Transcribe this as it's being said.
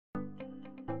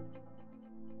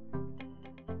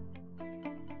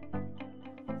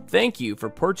Thank you for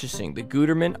purchasing the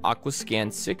Gutermann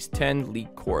AQUASCAN 610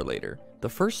 Leak Correlator. The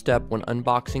first step when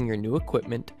unboxing your new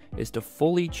equipment is to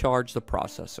fully charge the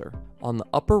processor. On the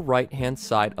upper right hand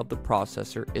side of the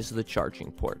processor is the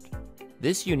charging port.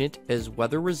 This unit is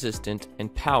weather resistant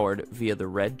and powered via the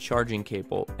red charging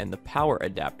cable and the power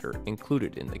adapter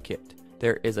included in the kit.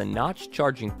 There is a notched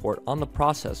charging port on the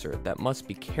processor that must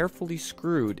be carefully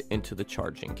screwed into the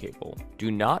charging cable. Do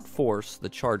not force the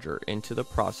charger into the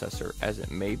processor as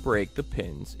it may break the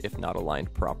pins if not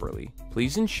aligned properly.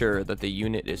 Please ensure that the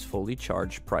unit is fully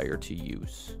charged prior to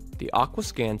use. The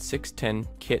AQUASCAN 610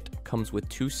 kit comes with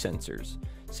two sensors.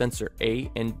 Sensor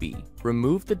A and B.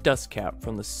 Remove the dust cap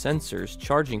from the sensor's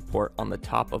charging port on the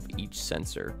top of each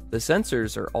sensor. The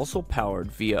sensors are also powered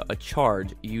via a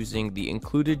charge using the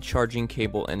included charging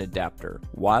cable and adapter.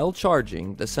 While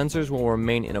charging, the sensors will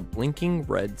remain in a blinking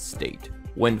red state.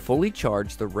 When fully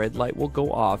charged, the red light will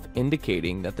go off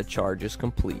indicating that the charge is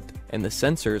complete and the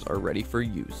sensors are ready for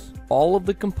use. All of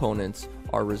the components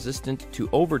are resistant to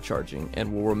overcharging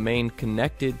and will remain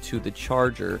connected to the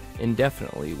charger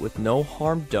indefinitely with no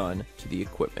harm done to the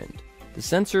equipment. The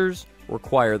sensors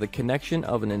require the connection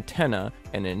of an antenna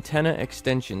and antenna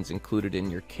extensions included in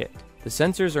your kit. The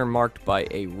sensors are marked by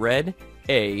a red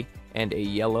A and a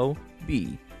yellow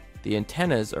B. The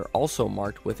antennas are also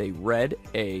marked with a red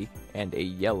A and a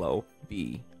yellow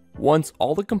B. Once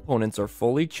all the components are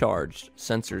fully charged,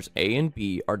 sensors A and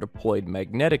B are deployed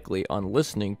magnetically on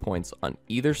listening points on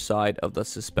either side of the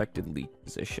suspected leak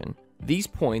position. These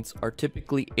points are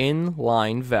typically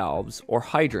in-line valves or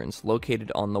hydrants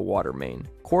located on the water main.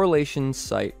 Correlation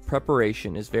site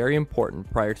preparation is very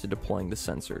important prior to deploying the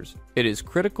sensors. It is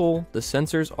critical the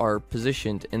sensors are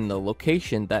positioned in the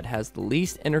location that has the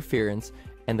least interference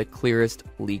and the clearest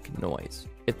leak noise.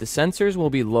 If the sensors will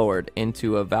be lowered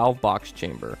into a valve box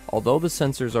chamber, although the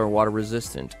sensors are water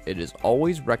resistant, it is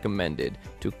always recommended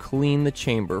to clean the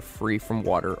chamber free from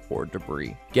water or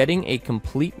debris. Getting a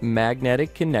complete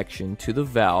magnetic connection to the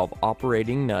valve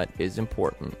operating nut is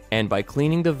important, and by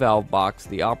cleaning the valve box,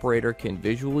 the operator can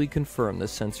visually confirm the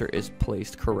sensor is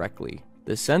placed correctly.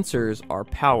 The sensors are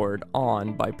powered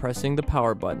on by pressing the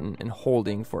power button and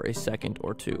holding for a second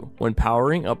or two. When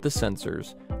powering up the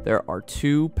sensors, there are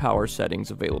two power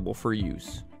settings available for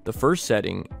use. The first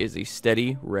setting is a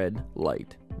steady red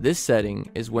light. This setting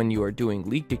is when you are doing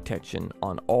leak detection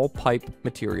on all pipe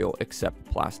material except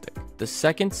plastic. The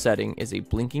second setting is a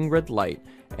blinking red light,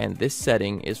 and this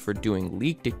setting is for doing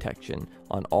leak detection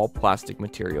on all plastic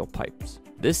material pipes.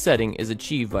 This setting is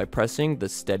achieved by pressing the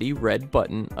steady red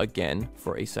button again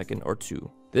for a second or two.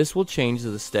 This will change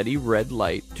the steady red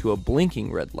light to a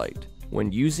blinking red light.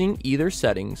 When using either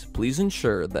settings, please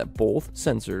ensure that both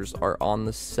sensors are on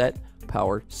the set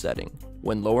power setting.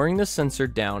 When lowering the sensor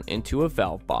down into a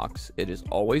valve box, it is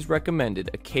always recommended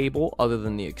a cable other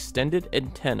than the extended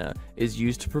antenna is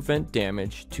used to prevent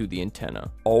damage to the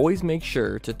antenna. Always make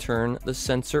sure to turn the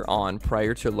sensor on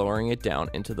prior to lowering it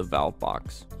down into the valve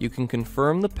box. You can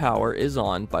confirm the power is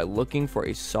on by looking for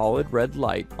a solid red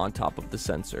light on top of the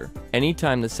sensor.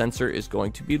 Anytime the sensor is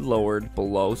going to be lowered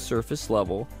below surface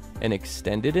level, an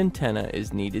extended antenna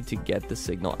is needed to get the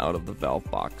signal out of the valve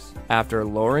box. After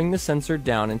lowering the sensor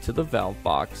down into the valve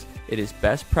box, it is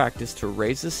best practice to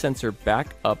raise the sensor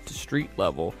back up to street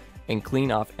level and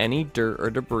clean off any dirt or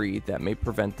debris that may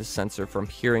prevent the sensor from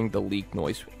hearing the leak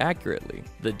noise accurately.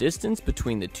 The distance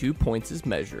between the 2 points is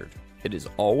measured. It is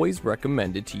always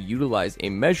recommended to utilize a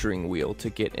measuring wheel to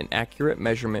get an accurate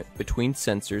measurement between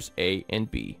sensors A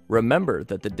and B. Remember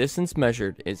that the distance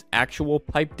measured is actual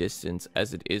pipe distance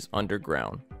as it is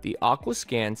underground. The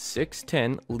AQUASCAN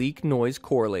 610 Leak Noise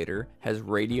Correlator has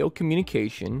radio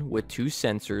communication with two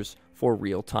sensors for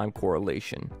real-time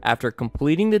correlation. After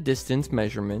completing the distance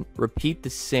measurement, repeat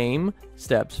the same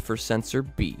steps for sensor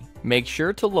B. Make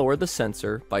sure to lower the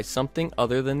sensor by something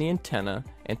other than the antenna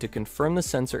and to confirm the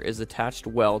sensor is attached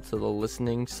well to the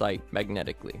listening site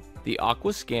magnetically. The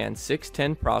AQUASCAN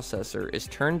 610 processor is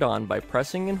turned on by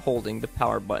pressing and holding the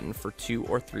power button for 2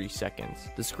 or 3 seconds.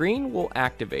 The screen will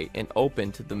activate and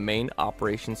open to the main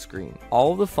operation screen.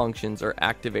 All of the functions are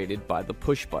activated by the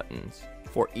push buttons.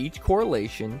 For each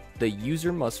correlation, the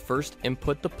user must first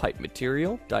input the pipe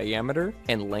material, diameter,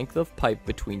 and length of pipe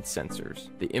between sensors.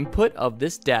 The input of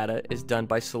this data is done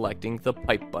by selecting the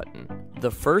pipe button. The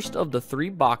first of the 3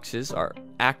 boxes are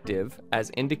active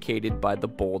as indicated by the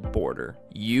bold border.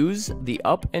 Use the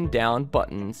up and down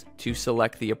buttons to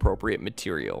select the appropriate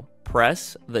material.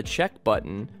 Press the check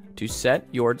button to set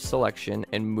your selection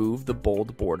and move the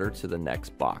bold border to the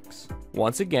next box.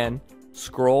 Once again,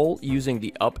 scroll using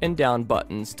the up and down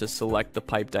buttons to select the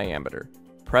pipe diameter.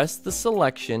 Press the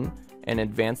selection and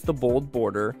advance the bold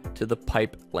border to the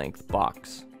pipe length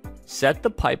box. Set the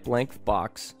pipe length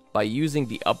box by using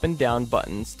the up and down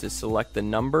buttons to select the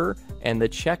number and the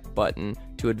check button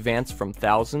to advance from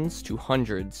thousands to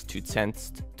hundreds to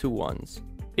tenths to ones.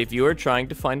 If you are trying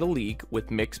to find a leak with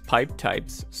mixed pipe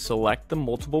types, select the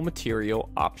multiple material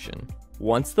option.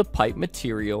 Once the pipe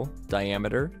material,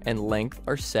 diameter, and length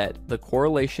are set, the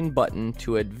correlation button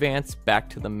to advance back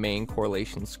to the main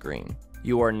correlation screen.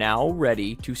 You are now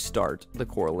ready to start the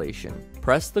correlation.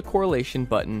 Press the correlation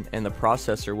button and the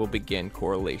processor will begin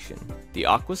correlation. The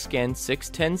AQUASCAN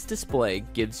 610's display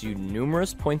gives you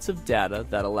numerous points of data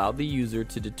that allow the user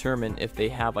to determine if they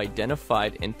have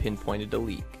identified and pinpointed a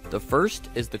leak. The first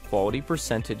is the quality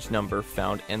percentage number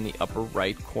found in the upper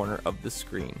right corner of the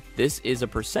screen. This is a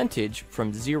percentage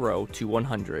from 0 to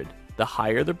 100. The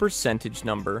higher the percentage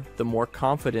number, the more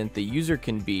confident the user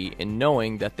can be in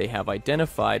knowing that they have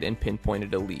identified and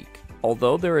pinpointed a leak.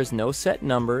 Although there is no set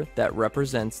number that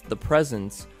represents the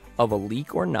presence of a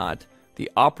leak or not,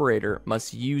 the operator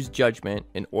must use judgment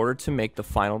in order to make the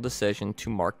final decision to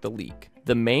mark the leak.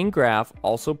 The main graph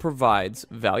also provides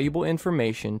valuable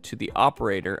information to the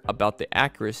operator about the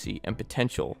accuracy and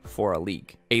potential for a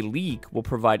leak. A leak will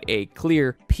provide a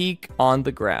clear peak on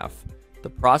the graph. The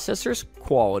processor's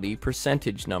quality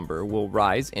percentage number will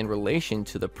rise in relation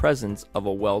to the presence of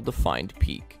a well-defined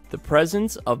peak. The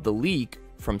presence of the leak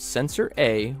from sensor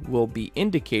A will be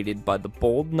indicated by the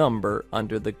bold number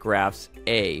under the graph's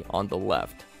A on the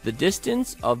left. The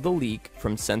distance of the leak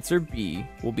from sensor B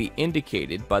will be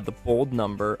indicated by the bold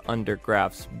number under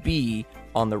graphs B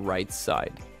on the right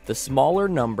side. The smaller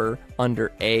number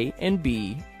under A and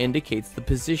B indicates the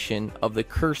position of the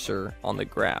cursor on the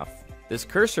graph. This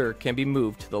cursor can be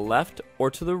moved to the left or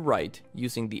to the right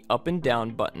using the up and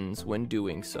down buttons when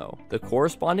doing so. The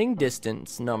corresponding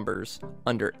distance numbers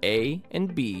under A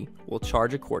and B will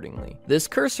charge accordingly. This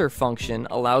cursor function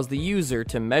allows the user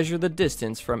to measure the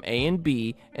distance from A and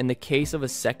B in the case of a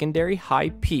secondary high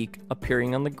peak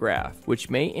appearing on the graph, which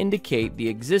may indicate the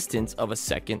existence of a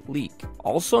second leak.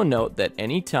 Also note that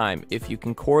anytime if you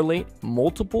can correlate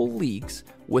multiple leaks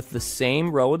with the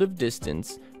same relative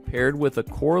distance, paired with a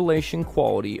correlation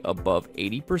quality above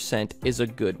 80% is a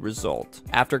good result.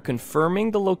 After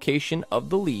confirming the location of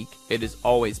the leak, it is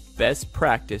always best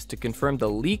practice to confirm the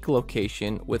leak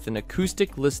location with an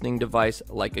acoustic listening device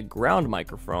like a ground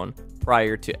microphone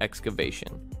prior to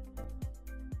excavation.